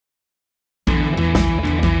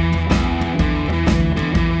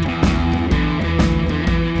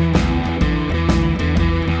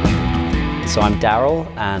So I'm Daryl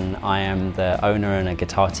and I am the owner and a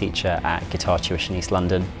guitar teacher at Guitar Tuition East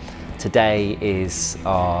London. Today is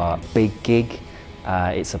our big gig.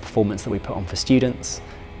 It's a performance that we put on for students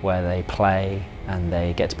where they play and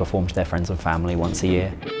they get to perform to their friends and family once a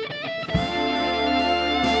year.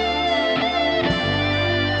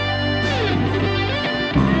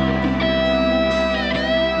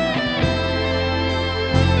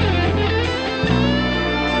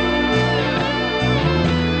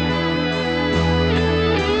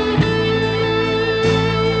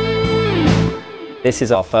 This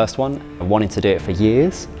is our first one. I've wanted to do it for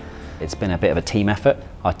years. It's been a bit of a team effort.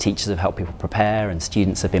 Our teachers have helped people prepare and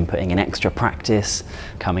students have been putting in extra practice,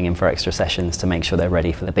 coming in for extra sessions to make sure they're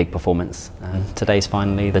ready for the big performance. And today's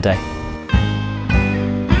finally the day.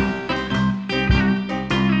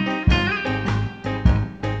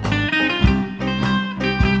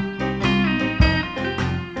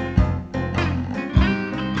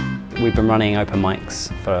 We've been running open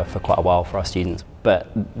mics for quite a while for our students,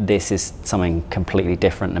 but this is something completely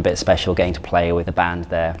different and a bit special, getting to play with a band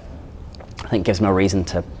there. I think gives them a reason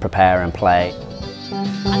to prepare and play.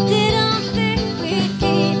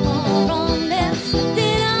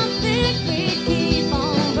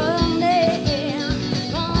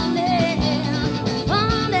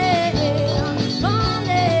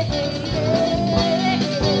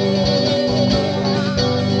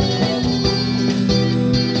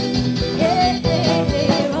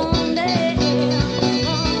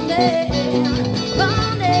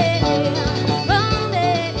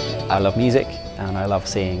 I love music and I love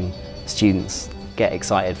seeing students get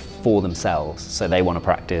excited for themselves, so they want to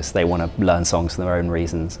practice, they want to learn songs for their own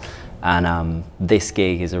reasons, and this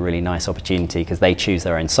gig is a really nice opportunity because they choose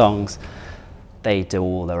their own songs, they do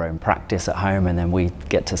all their own practice at home, and then we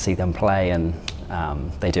get to see them play, and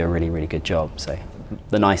they do a really, really good job. So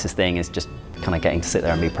the nicest thing is just kind of getting to sit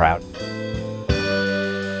there and be proud.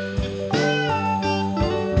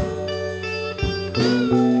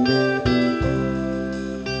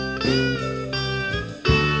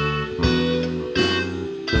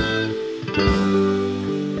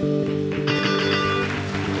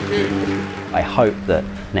 I hope that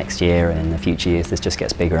next year and in the future years this just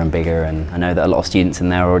gets bigger and bigger, and I know that a lot of students in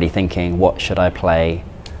there are already thinking, what should I play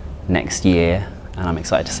next year? And I'm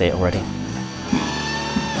excited to see it already.